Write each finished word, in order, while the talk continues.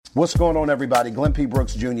What's going on, everybody? Glenn P.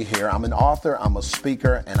 Brooks Jr. here. I'm an author, I'm a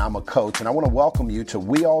speaker, and I'm a coach. And I want to welcome you to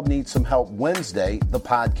We All Need Some Help Wednesday, the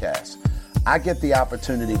podcast. I get the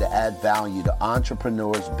opportunity to add value to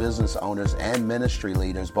entrepreneurs, business owners, and ministry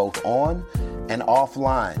leaders, both on and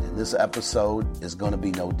offline. And this episode is going to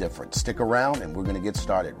be no different. Stick around, and we're going to get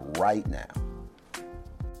started right now.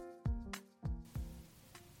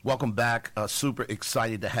 Welcome back. Super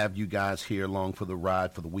excited to have you guys here along for the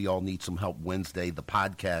ride for the We All Need Some Help Wednesday, the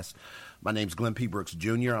podcast. My name's Glenn P. Brooks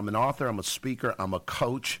Jr. I'm an author, I'm a speaker, I'm a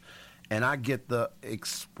coach, and I get the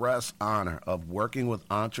express honor of working with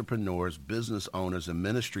entrepreneurs, business owners, and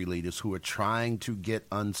ministry leaders who are trying to get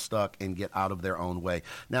unstuck and get out of their own way.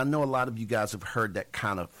 Now, I know a lot of you guys have heard that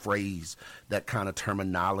kind of phrase, that kind of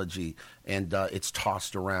terminology, and it's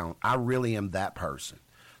tossed around. I really am that person.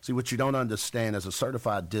 See, what you don't understand, as a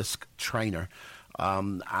certified disc trainer,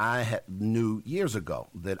 I knew years ago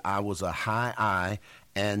that I was a high I,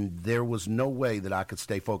 and there was no way that I could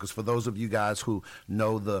stay focused. For those of you guys who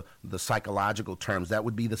know the psychological terms, that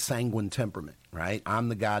would be the sanguine temperament, right? I'm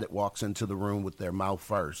the guy that walks into the room with their mouth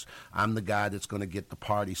first. I'm the guy that's going to get the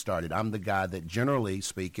party started. I'm the guy that, generally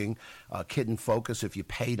speaking, couldn't focus if you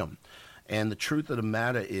paid him. And the truth of the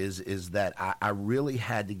matter is that I really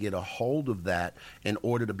had to get a hold of that in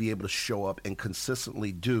order to be able to show up and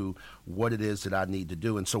consistently do what it is that I need to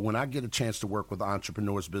do. And so when I get a chance to work with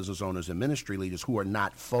entrepreneurs, business owners, and ministry leaders who are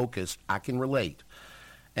not focused, I can relate.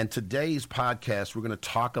 And today's podcast, we're going to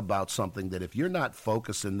talk about something that if you're not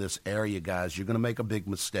focused in this area, guys, you're going to make a big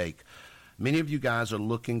mistake. Many of you guys are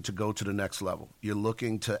looking to go to the next level. You're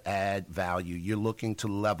looking to add value. You're looking to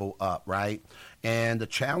level up, right? And the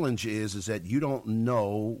challenge is that you don't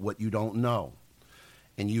know what you don't know.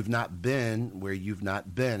 And you've not been where you've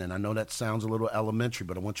not been. And I know that sounds a little elementary,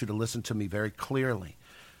 but I want you to listen to me very clearly.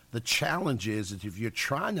 The challenge is if you're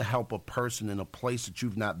trying to help a person in a place that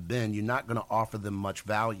you've not been, you're not going to offer them much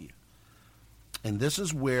value. And this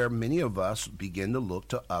is where many of us begin to look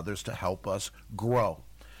to others to help us grow.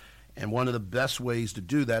 And one of the best ways to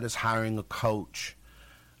do that is hiring a coach.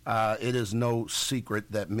 It is no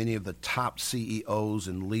secret that many of the top CEOs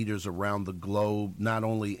and leaders around the globe, not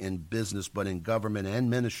only in business but in government and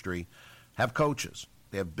ministry, have coaches.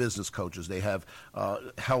 They have business coaches. They have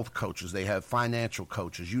health coaches. They have financial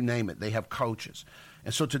coaches. You name it. They have coaches.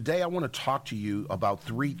 And so today I want to talk to you about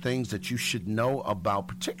 3 things that you should know about,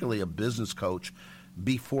 particularly a business coach,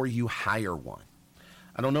 before you hire one.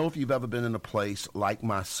 I don't know if you've ever been in a place like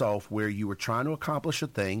myself where you were trying to accomplish a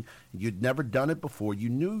thing. You'd never done it before. You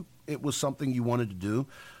knew it was something you wanted to do,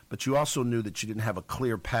 but you also knew that you didn't have a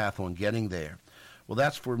clear path on getting there. Well,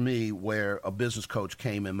 that's for me where a business coach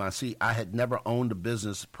came in. See, I had never owned a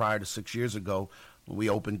business prior to 6 years ago when we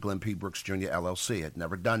opened Glenn P. Brooks Jr. LLC. I'd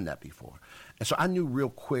never done that before. And so I knew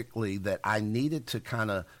real quickly that I needed to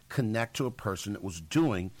kind of connect to a person that was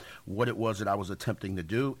doing what it was that I was attempting to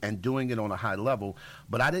do and doing it on a high level,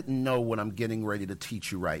 but I didn't know what I'm getting ready to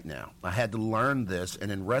teach you right now. I had to learn this,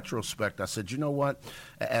 and in retrospect, I said, you know what?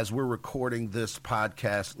 As we're recording this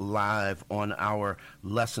podcast live on our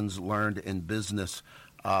Lessons Learned in Business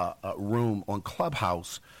room on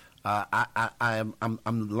Clubhouse, I'm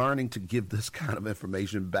learning to give this kind of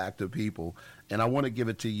information back to people, and I want to give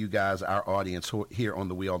it to you guys, our audience, here on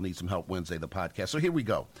the We All Need Some Help Wednesday, the podcast. So here we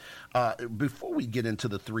go. Before we get into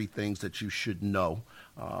the 3 things that you should know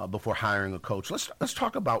before hiring a coach, let's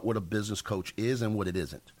talk about what a business coach is and what it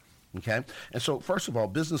isn't. Okay? And so first of all,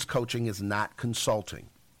 business coaching is not consulting.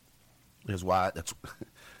 Here's why. That's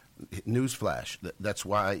newsflash. That's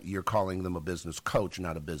why you're calling them a business coach,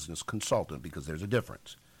 not a business consultant, because there's a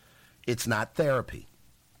difference. It's not therapy.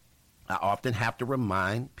 I often have to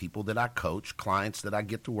remind people that I coach, clients that I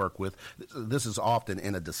get to work with, this is often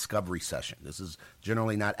in a discovery session. This is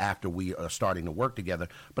generally not after we are starting to work together,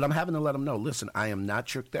 but I'm having to let them know, listen, I am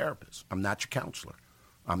not your therapist. I'm not your counselor.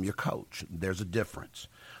 I'm your coach. There's a difference.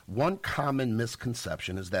 One common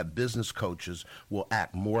misconception is that business coaches will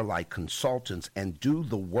act more like consultants and do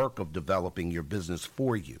the work of developing your business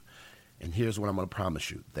for you. And here's what I'm going to promise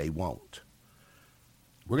you, they won't.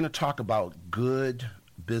 We're going to talk about good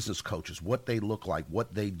business coaches, what they look like,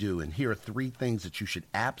 what they do. And here are 3 things that you should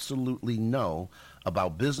absolutely know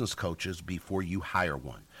about business coaches before you hire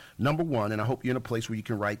one. Number 1, and I hope you're in a place where you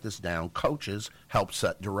can write this down, coaches help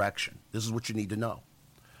set direction. This is what you need to know.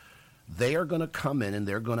 They are going to come in and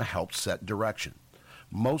they're going to help set direction.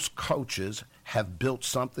 Most coaches have built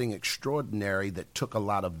something extraordinary that took a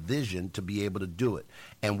lot of vision to be able to do it.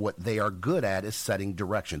 And what they are good at is setting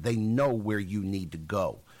direction. They know where you need to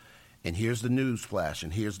go. And here's the news flash,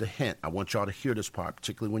 and here's the hint. I want y'all to hear this part,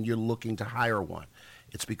 particularly when you're looking to hire one.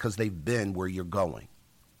 It's because they've been where you're going.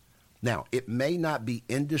 Now, it may not be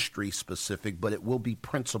industry specific, but it will be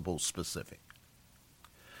principle specific.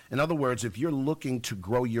 In other words, if you're looking to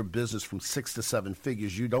grow your business from 6 to 7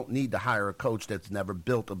 figures, you don't need to hire a coach that's never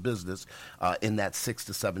built a business in that 6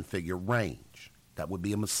 to 7 figure range. That would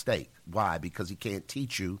be a mistake. Why? Because he can't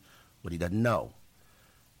teach you what he doesn't know.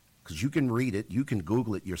 Because you can read it, you can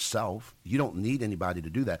Google it yourself. You don't need anybody to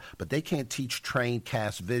do that. But they can't teach, train,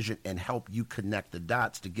 cast vision, and help you connect the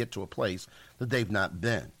dots to get to a place that they've not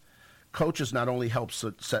been. Coaches not only help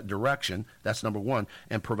set direction, that's number one,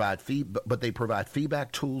 and provide feedback, but they provide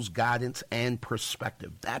feedback, tools, guidance, and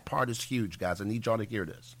perspective. That part is huge, guys. I need y'all to hear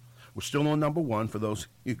this. We're still on number one. For those of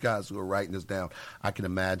you guys who are writing this down, I can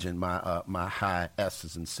imagine my high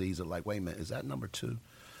S's and C's are like, wait a minute, is that number 2?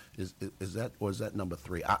 Is that, or is that number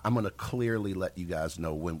 3? I'm going to clearly let you guys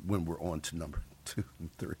know when we're on to number 2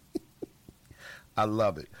 and 3. I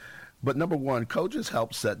love it. But number one, coaches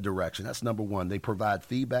help set direction. That's number one. They provide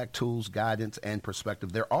feedback, tools, guidance, and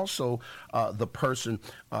perspective. They're also the person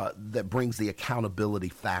that brings the accountability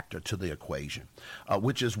factor to the equation,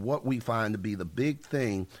 which is what we find to be the big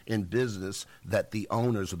thing in business that the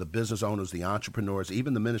owners or the business owners, the entrepreneurs,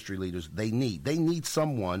 even the ministry leaders, they need. They need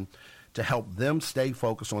someone to help them stay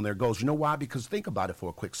focused on their goals. You know why? Because think about it for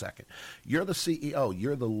a quick second. You're the CEO.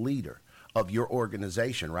 You're the leader of your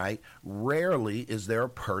organization, right? Rarely is there a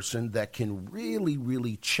person that can really,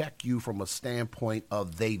 really check you from a standpoint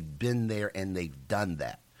of they've been there and they've done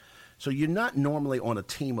that. So you're not normally on a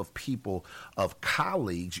team of people, of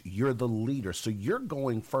colleagues. You're the leader. So you're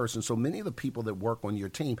going first. And so many of the people that work on your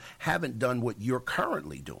team haven't done what you're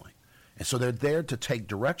currently doing. And so they're there to take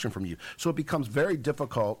direction from you. So it becomes very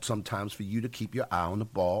difficult sometimes for you to keep your eye on the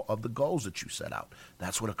ball of the goals that you set out.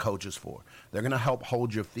 That's what a coach is for. They're going to help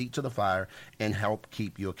hold your feet to the fire and help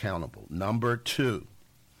keep you accountable. Number 2.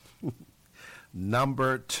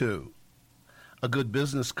 Number 2. A good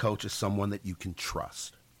business coach is someone that you can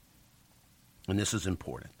trust. And this is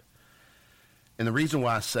important. And the reason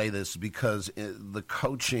why I say this is because the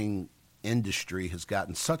coaching industry has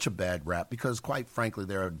gotten such a bad rap because, quite frankly,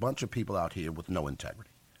 there are a bunch of people out here with no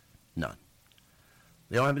integrity. None.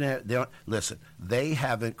 Listen, they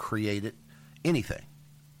haven't created anything,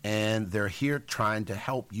 and they're here trying to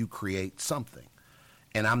help you create something.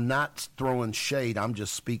 And I'm not throwing shade. I'm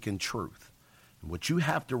just speaking truth. And what you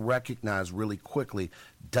have to recognize really quickly,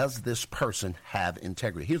 does this person have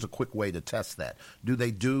integrity? Here's a quick way to test that. Do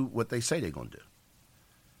they do what they say they're going to do?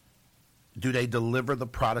 Do they deliver the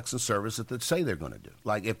products and services that they say they're going to do?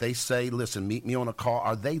 Like if they say, listen, meet me on a call,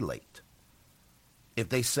 are they late? If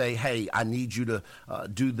they say, hey, I need you to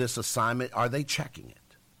do this assignment, are they checking it?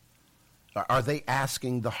 Are they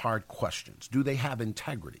asking the hard questions? Do they have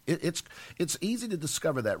integrity? It's easy to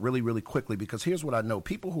discover that really, really quickly because here's what I know.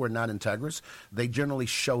 People who are not integrous, they generally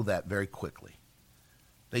show that very quickly.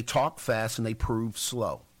 They talk fast and they prove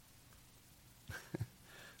slow.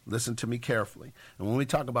 Listen to me carefully. And when we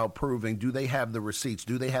talk about proving, do they have the receipts?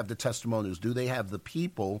 Do they have the testimonials? Do they have the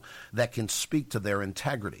people that can speak to their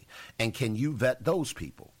integrity? And can you vet those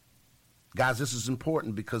people? Guys, this is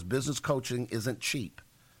important because business coaching isn't cheap.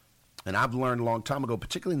 And I've learned a long time ago,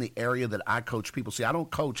 particularly in the area that I coach people. See, I don't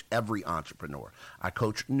coach every entrepreneur. I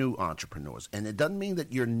coach new entrepreneurs. And it doesn't mean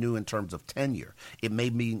that you're new in terms of tenure. It may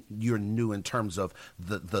mean you're new in terms of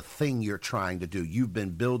the thing you're trying to do. You've been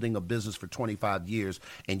building a business for 25 years,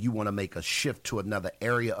 and you want to make a shift to another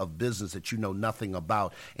area of business that you know nothing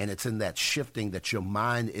about. And it's in that shifting that your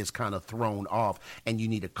mind is kind of thrown off, and you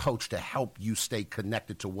need a coach to help you stay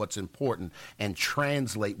connected to what's important and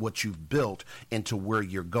translate what you've built into where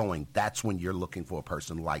you're going. That's when you're looking for a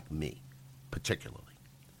person like me, particularly.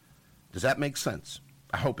 Does that make sense?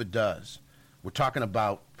 I hope it does. We're talking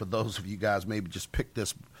about, for those of you guys, maybe just pick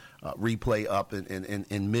this replay up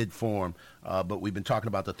in mid-form, but we've been talking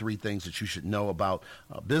about the 3 things that you should know about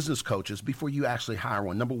business coaches before you actually hire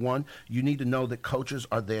one. Number 1, you need to know that coaches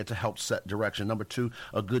are there to help set direction. Number 2,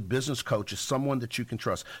 a good business coach is someone that you can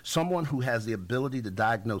trust, someone who has the ability to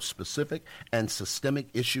diagnose specific and systemic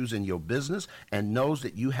issues in your business and knows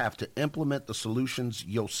that you have to implement the solutions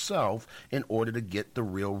yourself in order to get the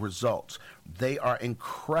real results. They are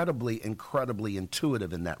incredibly, incredibly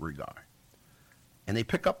intuitive in that regard. And they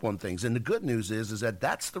pick up on things. And the good news is that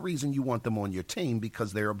that's the reason you want them on your team,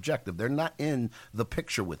 because they're objective. They're not in the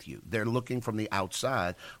picture with you. They're looking from the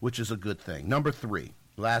outside, which is a good thing. Number 3,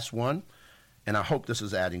 last one, and I hope this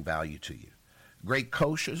is adding value to you. Great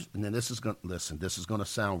coaches, and then this is going to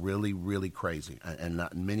sound really, really crazy, and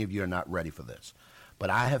many of you are not ready for this.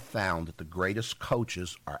 But I have found that the greatest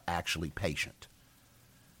coaches are actually patient.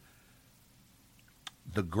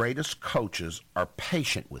 The greatest coaches are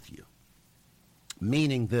patient with you.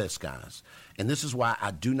 Meaning this, guys, and this is why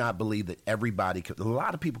I do not believe that everybody can, a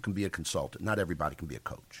lot of people can be a consultant. Not everybody can be a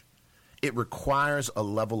coach. It requires a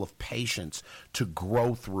level of patience to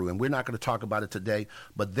grow through, and we're not going to talk about it today,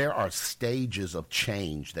 but there are stages of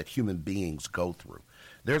change that human beings go through.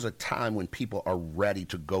 There's a time when people are ready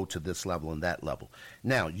to go to this level and that level.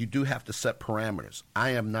 Now, you do have to set parameters.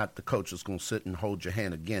 I am not the coach that's going to sit and hold your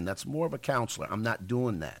hand again. That's more of a counselor. I'm not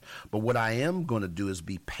doing that. But what I am going to do is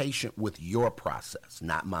be patient with your process,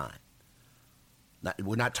 not mine.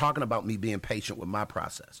 We're not talking about me being patient with my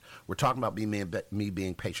process. We're talking about me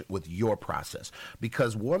being patient with your process.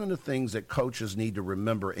 Because one of the things that coaches need to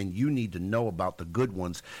remember, and you need to know about the good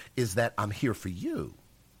ones, is that I'm here for you.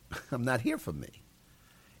 I'm not here for me.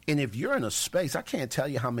 And if you're in a space, I can't tell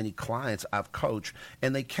you how many clients I've coached,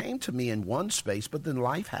 and they came to me in one space, but then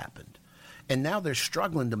life happened. And now they're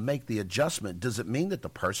struggling to make the adjustment. Does it mean that the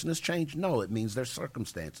person has changed? No, it means their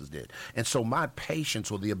circumstances did. And so my patience,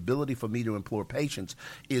 or the ability for me to implore patience,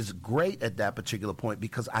 is great at that particular point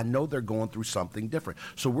because I know they're going through something different.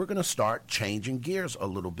 So we're going to start changing gears a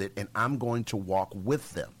little bit, and I'm going to walk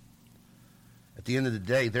with them. At the end of the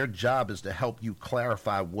day, their job is to help you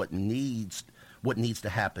clarify what needs to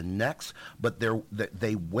happen next, but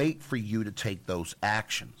they wait for you to take those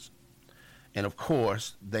actions. And, of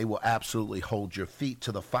course, they will absolutely hold your feet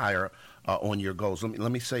to the fire on your goals.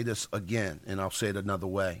 Let me say this again, and I'll say it another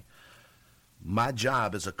way. My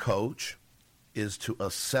job as a coach is to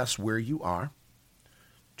assess where you are,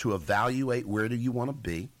 to evaluate where do you want to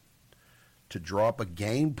be, to draw up a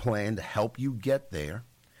game plan to help you get there,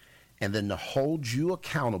 and then to hold you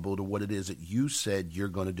accountable to what it is that you said you're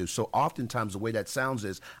going to do. So oftentimes the way that sounds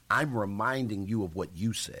is I'm reminding you of what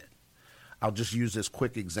you said. I'll just use this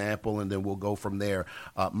quick example, and then we'll go from there.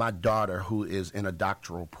 My daughter, who is in a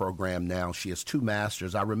doctoral program now, she has 2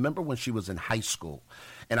 masters. I remember when she was in high school,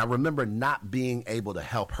 and I remember not being able to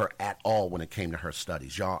help her at all when it came to her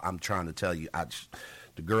studies. Y'all, I'm trying to tell you,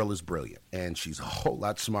 the girl is brilliant, and she's a whole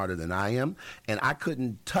lot smarter than I am, and I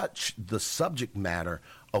couldn't touch the subject matter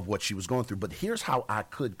of what she was going through. But here's how I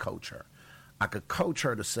could coach her. I could coach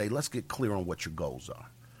her to say, let's get clear on what your goals are.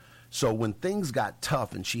 So when things got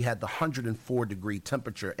tough and she had the 104-degree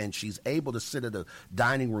temperature and she's able to sit at a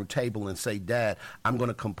dining room table and say, Dad, I'm going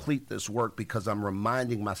to complete this work because I'm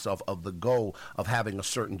reminding myself of the goal of having a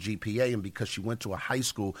certain GPA, and because she went to a high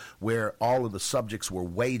school where all of the subjects were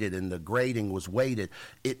weighted and the grading was weighted,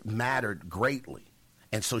 it mattered greatly.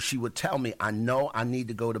 And so she would tell me, I know I need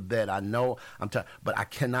to go to bed. I know I'm tired, but I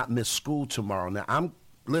cannot miss school tomorrow. Now, I'm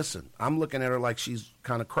looking at her like she's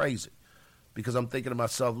kind of crazy. Because I'm thinking to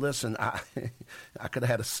myself, listen, I could have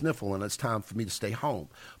had a sniffle and it's time for me to stay home.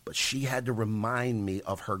 But she had to remind me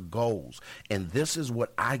of her goals. And this is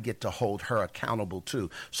what I get to hold her accountable to.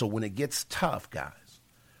 So when it gets tough, guys,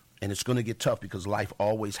 and it's going to get tough because life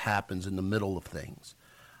always happens in the middle of things,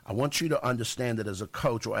 I want you to understand that as a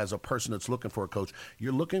coach, or as a person that's looking for a coach,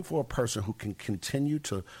 you're looking for a person who can continue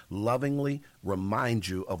to lovingly remind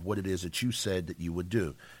you of what it is that you said that you would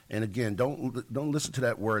do. And again, don't listen to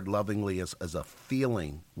that word lovingly as a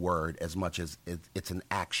feeling word as much as it's an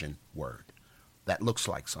action word that looks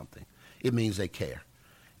like something. It means they care.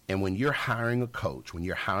 And when you're hiring a coach, when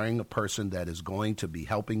you're hiring a person that is going to be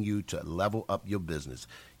helping you to level up your business,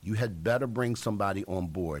 you had better bring somebody on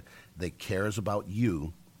board that cares about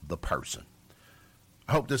you, the person.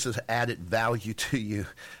 I hope this has added value to you.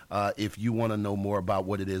 If you want to know more about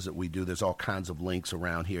what it is that we do, there's all kinds of links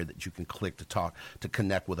around here that you can click to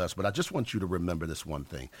connect with us. But I just want you to remember this one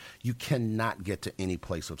thing. You cannot get to any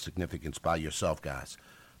place of significance by yourself, guys,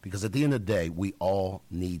 because at the end of the day, we all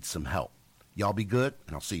need some help. Y'all be good,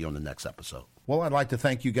 and I'll see you on the next episode. Well, I'd like to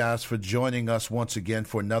thank you guys for joining us once again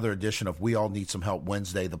for another edition of We All Need Some Help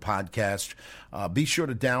Wednesday, the podcast. Be sure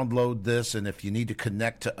to download this, and if you need to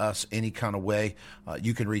connect to us any kind of way,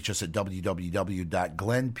 you can reach us at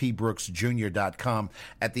www.glennpbrooksjr.com.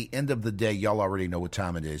 At the end of the day, y'all already know what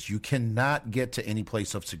time it is. You cannot get to any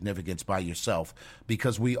place of significance by yourself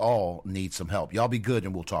because we all need some help. Y'all be good,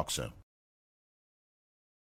 and we'll talk soon.